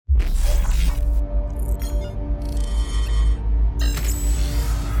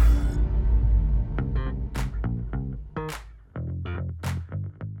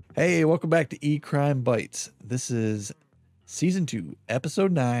Hey, welcome back to E-Crime Bites. This is Season 2,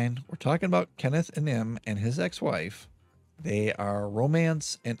 Episode 9. We're talking about Kenneth Anim and his ex-wife. They are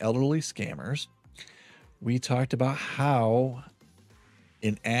romance and elderly scammers. We talked about how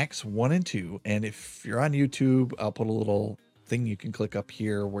in Acts 1 and 2, and if you're on YouTube, I'll put a little thing you can click up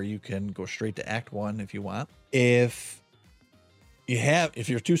here where you can go straight to Act 1 if you want. If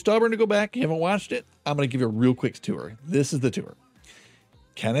you're too stubborn to go back, you haven't watched it, I'm going to give you a real quick tour. This is the tour.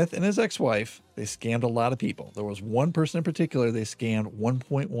 Kenneth and his ex-wife, they scammed a lot of people. There was one person in particular, they scammed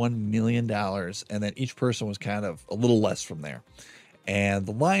 $1.1 million, and then each person was kind of a little less from there. And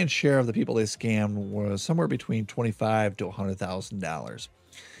the lion's share of the people they scammed was somewhere between $25,000 to $100,000.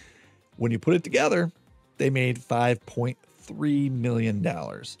 When you put it together, they made $5.3 million.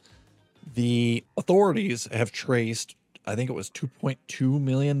 The authorities have traced, I think it was $2.2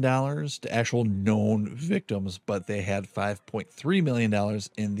 million to actual known victims, but they had $5.3 million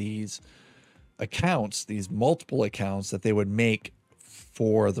in these accounts, these multiple accounts that they would make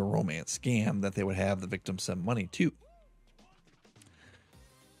for the romance scam that they would have the victim send money to.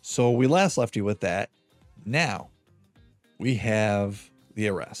 So we last left you with that. Now we have the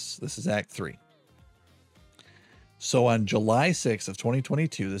arrests. This is Act 3. So on July 6th of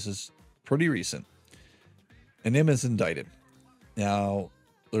 2022, this is pretty recent, Anim is indicted. Now,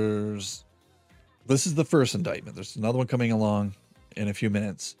 this is the first indictment. There's another one coming along in a few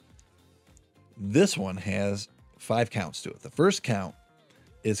minutes. This one has 5 counts to it. The first count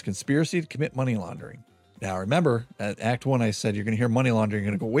is conspiracy to commit money laundering. Now, remember, at Act 1, I said you're going to hear money laundering. You're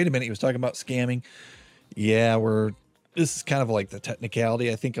going to go, wait a minute, he was talking about scamming. Yeah, this is kind of like the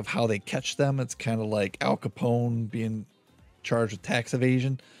technicality, I think, of how they catch them. It's kind of like Al Capone being charged with tax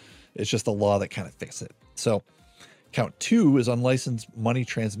evasion. It's just the law that kind of fixes it. So count 2 is unlicensed money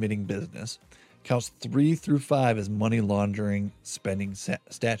transmitting business. Counts 3 through 5 is money laundering spending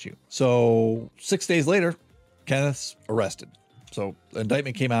statute. So 6 days later, Kenneth's arrested. So the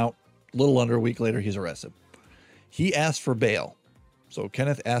indictment came out a little under a week later, he's arrested. He asked for bail. So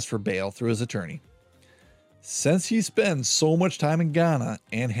Kenneth asked for bail through his attorney. Since he spends so much time in Ghana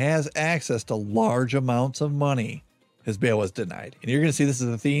and has access to large amounts of money, his bail was denied. And you're going to see this as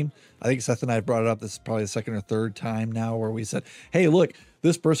a theme. I think Seth and I brought it up. This is probably the second or third time now where we said, hey, look,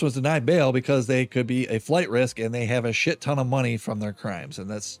 this person was denied bail because they could be a flight risk and they have a shit ton of money from their crimes. And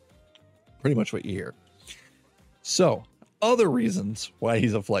that's pretty much what you hear. So other reasons why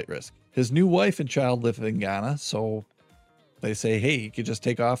he's a flight risk. His new wife and child live in Ghana. So they say, hey, he could just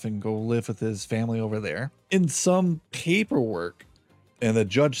take off and go live with his family over there. In some paperwork, and the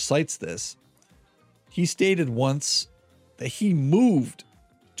judge cites this, he stated once that he moved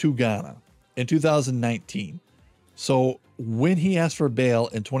to Ghana in 2019. So when he asked for bail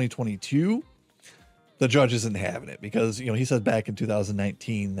in 2022, the judge isn't having it because, he said back in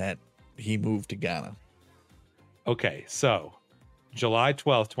 2019 that he moved to Ghana. Okay, so July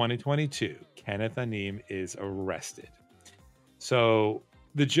 12th, 2022, Kenneth Anim is arrested. So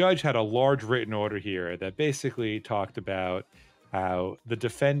the judge had a large written order here that basically talked about how the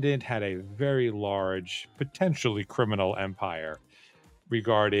defendant had a very large, potentially criminal empire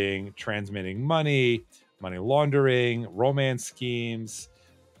regarding transmitting money, money laundering, romance schemes,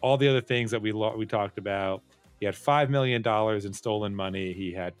 all the other things that we talked about. He had $5 million in stolen money.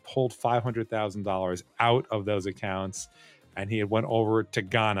 He had pulled $500,000 out of those accounts, and he had went over to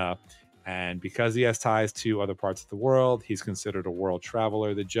Ghana. And because he has ties to other parts of the world, he's considered a world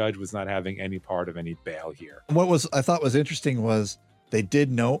traveler. The judge was not having any part of any bail here. What I thought was interesting was they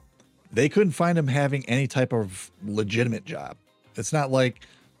did note they couldn't find him having any type of legitimate job. It's not like,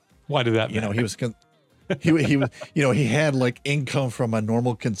 why did that matter? He was he had like income from a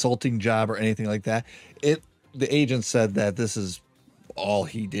normal consulting job or anything like that. The agent said that this is all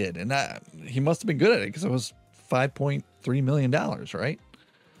he did, and he must have been good at it because it was $5.3 million, right?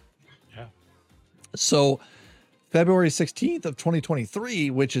 Yeah. So February 16th of 2023,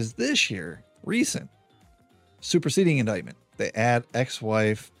 which is this year, recent, superseding indictment. They add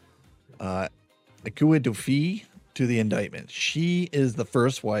ex-wife Akua Dofi to the indictment. She is the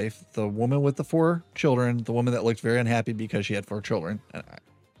first wife, the woman with the 4 children, the woman that looked very unhappy because she had 4 children.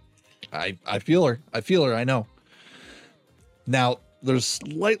 I feel her. I know. Now, there's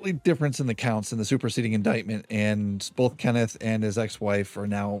slightly difference in the counts in the superseding indictment, and both Kenneth and his ex-wife are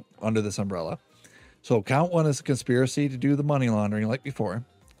now under this umbrella. So count 1 is a conspiracy to do the money laundering like before.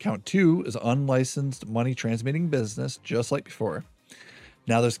 Count 2 is unlicensed money transmitting business, just like before.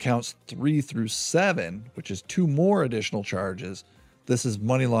 Now there's counts 3 through 7, which is 2 more additional charges. This is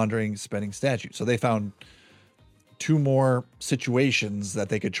money laundering spending statute. So they found 2 more situations that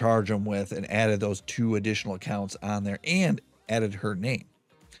they could charge him with and added those 2 additional accounts on there and added her name.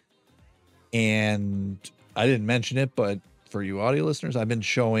 And I didn't mention it, but for you audio listeners, I've been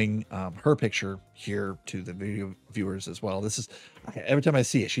showing her picture here to the video viewers as well. This is every time I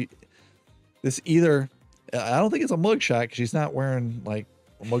see it, I don't think it's a mugshot because she's not wearing like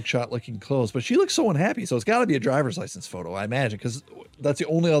a mugshot looking clothes, but she looks so unhappy. So it's got to be a driver's license photo, I imagine, because that's the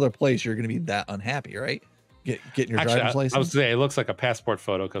only other place you're going to be that unhappy, right? Getting your driver's license. I would say it looks like a passport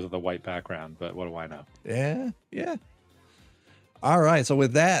photo because of the white background, but what do I know? Yeah. All right. So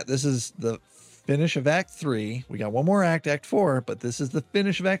with that, this is the finish of Act 3. We got one more act, Act 4, but this is the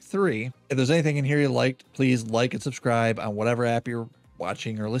finish of Act 3. If there's anything in here you liked, please like and subscribe on whatever app you're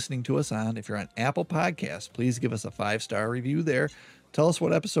watching or listening to us on. If you're on Apple Podcasts, please give us a 5-star review there. Tell us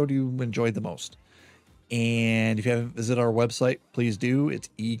what episode you enjoyed the most. And if you haven't visited our website, please do. It's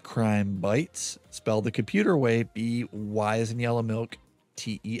eCrime Bites, spelled the computer way, B-Y as in yellow milk,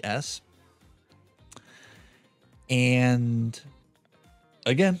 T-E-S. And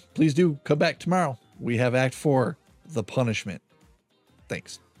again, please do come back tomorrow. We have Act 4, The Punishment.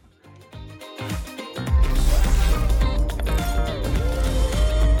 Thanks.